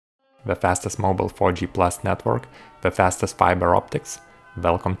the fastest mobile 4G plus network, the fastest fiber optics.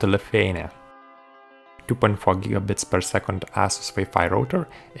 Welcome to Lithuania. 2.4 gigabits per second ASUS Wi-Fi router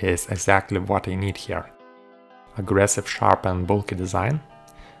is exactly what I need here. Aggressive, sharp and bulky design.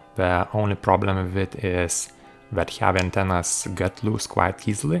 The only problem with it is that heavy antennas get loose quite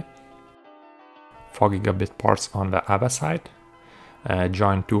easily. 4 gigabit ports on the other side.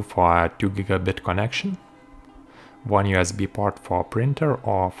 Join 2 for a 2 gigabit connection. 1 USB port for printer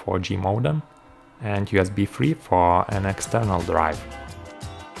or 4G modem, and USB 3 for an external drive.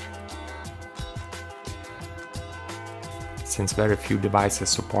 Since very few devices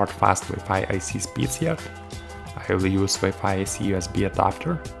support fast WiFi AC speeds yet, I will use WiFi AC USB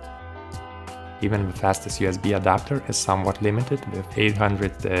adapter. Even the fastest USB adapter is somewhat limited with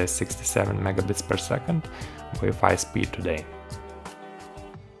 867 megabits per second WiFi speed today.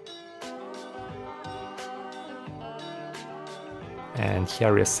 And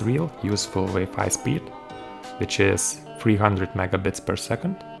here is real useful Wi-Fi speed, which is 300 megabits per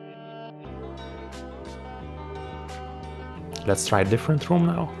second. Let's try a different room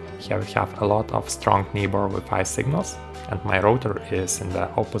now. Here we have a lot of strong neighbor Wi-Fi signals, and my router is in the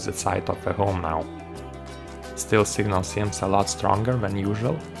opposite side of the home now. Still, signal seems a lot stronger than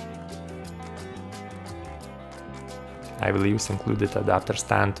usual. I will use included adapter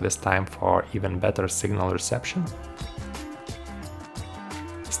stand this time for even better signal reception.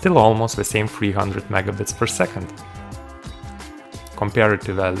 Still almost the same 300 megabits per second. Compared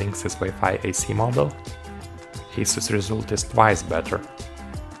to the LInksys Wi-Fi AC model, ASUS result is twice better.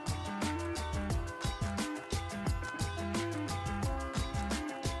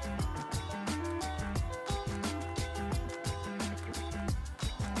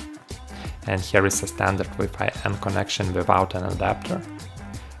 And here is a standard Wi-Fi N connection without an adapter.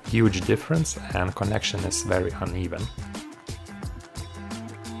 Huge difference, and connection is very uneven.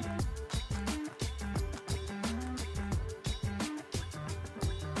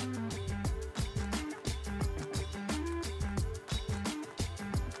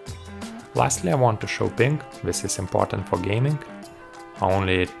 Lastly, I want to show ping. This is important for gaming.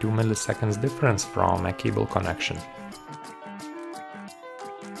 Only 2 milliseconds difference from a cable connection.